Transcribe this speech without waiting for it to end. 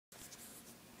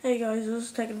Hey guys, this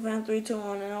is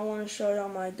TechFan321 and I want to show y'all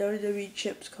my WWE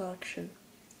chips collection.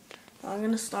 I'm going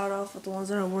to start off with the ones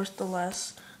that are worth the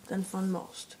less, then fun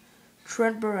most.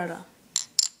 Trent Beretta,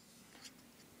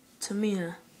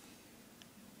 Tamina,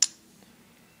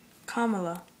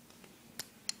 Kamala,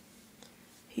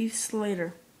 Heath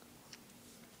Slater,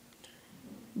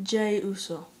 Jey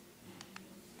Uso,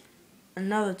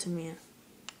 another Tamina,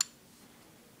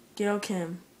 Gail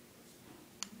Kim,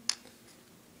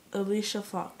 Alicia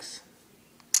Fox,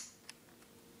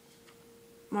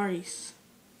 Maurice,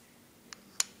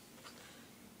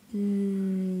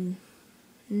 Nikki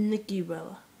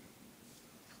Bella,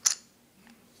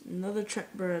 another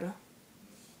Trent Beretta,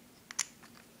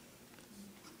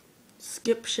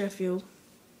 Skip Sheffield,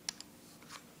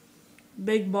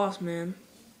 Big Boss Man,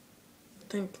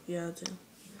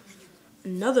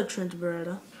 another Trent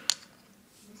Beretta,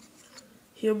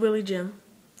 Hillbilly Jim,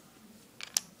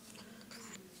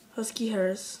 Husky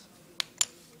Harris,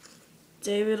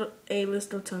 David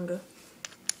A-List Otunga,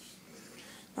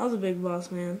 that was a Big Boss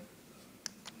Man,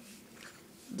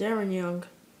 Darren Young,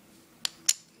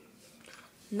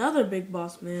 another Big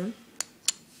Boss Man,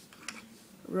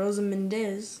 Rosa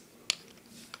Mendez,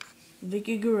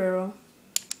 Vicky Guerrero,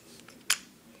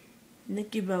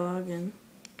 Nikki Bella again,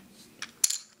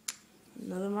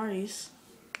 another Maurice,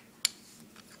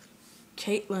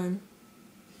 Caitlyn,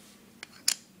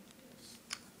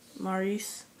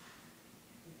 Maurice,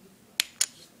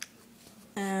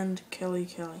 and Kelly.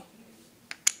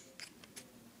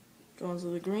 Those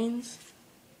are the greens.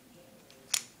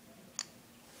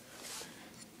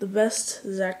 The best,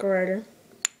 Zack Ryder,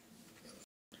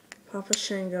 Papa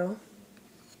Shango,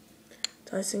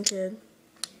 Tyson Kidd,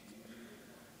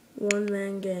 One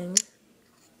Man Gang,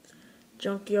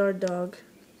 Junkyard Dog,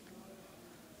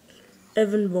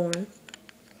 Evan Bourne,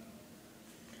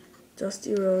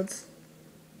 Dusty Rhodes,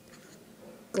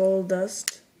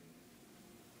 Goldust,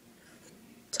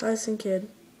 Tyson Kidd,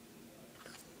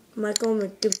 Michael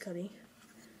McGillicuddy,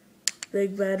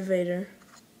 Big Bad Vader,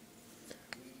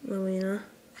 Melina,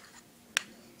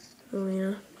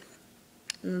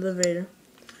 another Vader,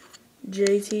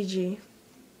 JTG,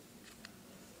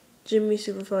 Jimmy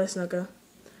Superfly Snuka,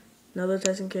 another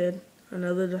Tyson Kidd,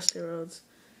 another Dusty Rhodes,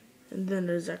 and then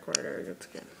there's Zack Ryder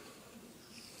again.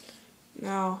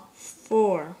 Now,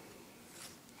 four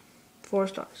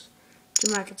stars.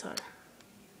 Jim McIntyre,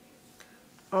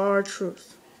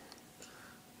 R-Truth,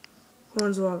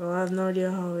 Hornswoggle, I have no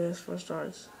idea how he has 4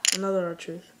 stars. Another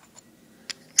R-Truth,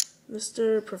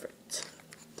 Mr. Perfect,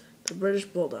 the British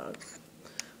Bulldog,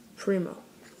 Primo,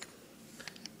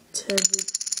 Ted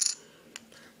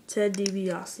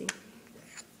DiBiase,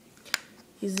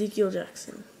 Ezekiel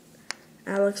Jackson,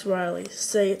 Alex Riley,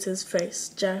 say it to his face,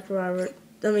 Jake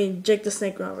the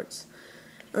Snake Roberts,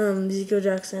 Ezekiel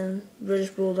Jackson,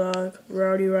 British Bulldog,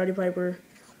 Rowdy Piper,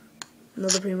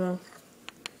 another Primo,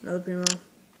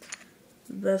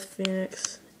 Beth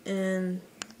Phoenix, and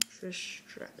Trish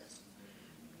Stratus.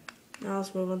 Now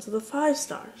let's move on to the 5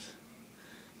 stars.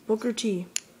 Booker T,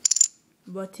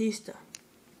 Batista,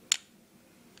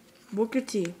 Booker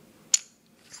T,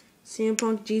 CM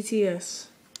Punk GTS,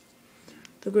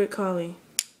 The Great Khali,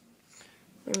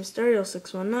 Rey Mysterio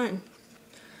 619,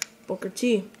 Booker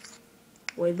T,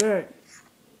 Wade Barrett,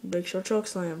 Big Show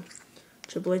Chokeslam,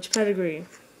 Triple H Pedigree,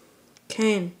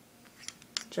 Kane,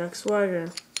 Jack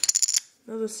Swagger,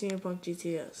 another CM Punk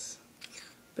GTS,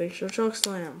 Big Show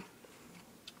Chokeslam,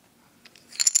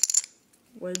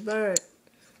 Wade Barrett,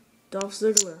 Dolph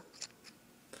Ziggler,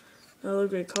 another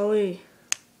Great Khali,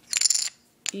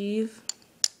 Eve,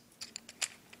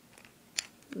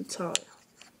 Natalya.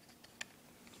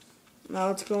 Now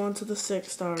let's go on to the 6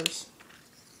 stars.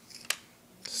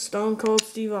 Stone Cold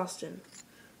Steve Austin,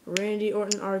 Randy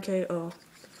Orton RKO,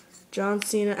 John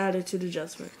Cena Attitude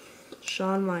Adjustment,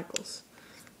 Shawn Michaels,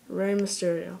 Rey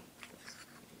Mysterio,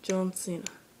 John Cena,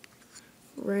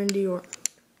 Randy Orton,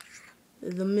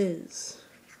 The Miz,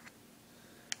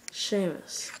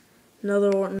 Sheamus,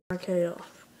 another Orton RKO,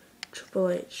 Triple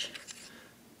H,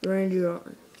 Randy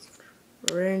Orton,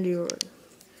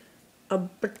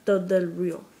 Alberto Del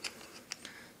Rio.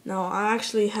 Now I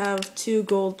actually have 2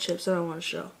 gold chips that I want to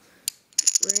show.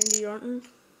 Randy Orton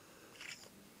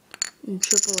and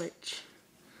Triple H.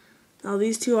 Now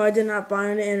these 2 I did not buy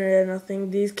on the internet,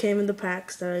 nothing. These came in the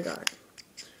packs that I got.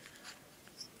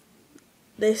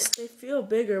 They feel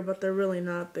bigger, but they're really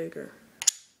not bigger.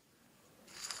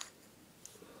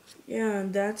 Yeah,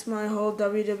 and that's my whole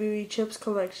WWE chips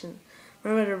collection.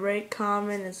 Remember to rate,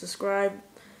 comment, and subscribe,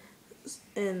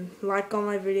 and like all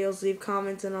my videos, leave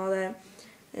comments and all that.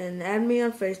 And add me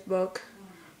on Facebook,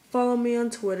 follow me on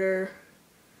Twitter,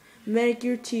 make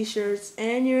your t-shirts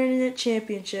and your internet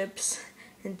championships,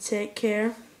 and take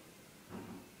care.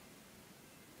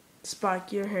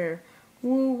 Spike your hair.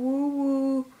 Woo woo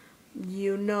woo.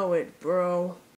 You know it, bro.